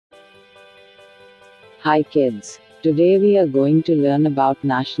Hi kids, today we are going to learn about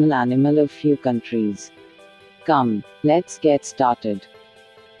national animal of few countries. Come, let's get started.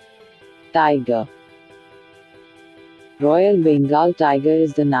 Tiger. Royal Bengal tiger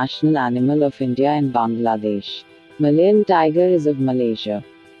is the national animal of India and Bangladesh. Malayan tiger is of Malaysia.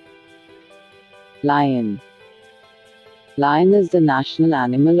 Lion. Lion is the national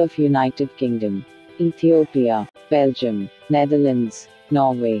animal of United Kingdom, Ethiopia, Belgium, Netherlands,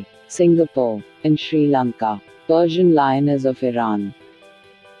 Norway, Singapore, and Sri Lanka. Persian lion is of Iran.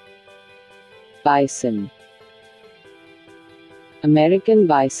 Bison. American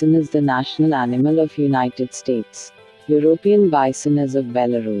bison is the national animal of United States. European bison is of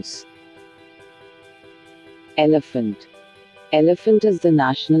Belarus. Elephant. Elephant is the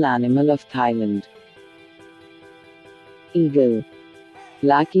national animal of Thailand. Eagle.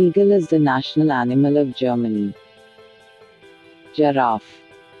 Black eagle is the national animal of Germany. Giraffe.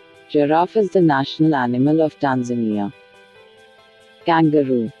 Giraffe is the national animal of Tanzania.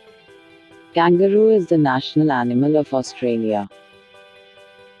 Kangaroo. Kangaroo is the national animal of Australia.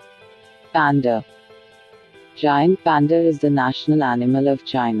 Panda. Giant panda is the national animal of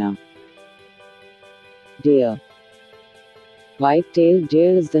China. Deer. White-tailed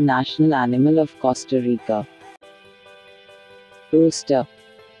deer is the national animal of Costa Rica. Rooster.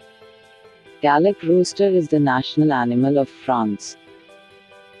 Gallic rooster is the national animal of France.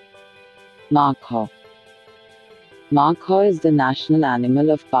 Macaw. Macaw is the national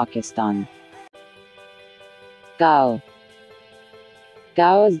animal of Pakistan. Cow.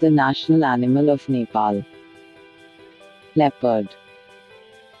 Cow is the national animal of Nepal. Leopard.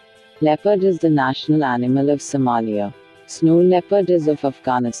 Leopard is the national animal of Somalia. Snow leopard is of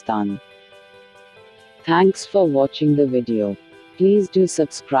Afghanistan. Thanks for watching the video. Please do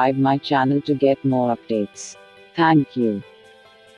subscribe my channel to get more updates. Thank you.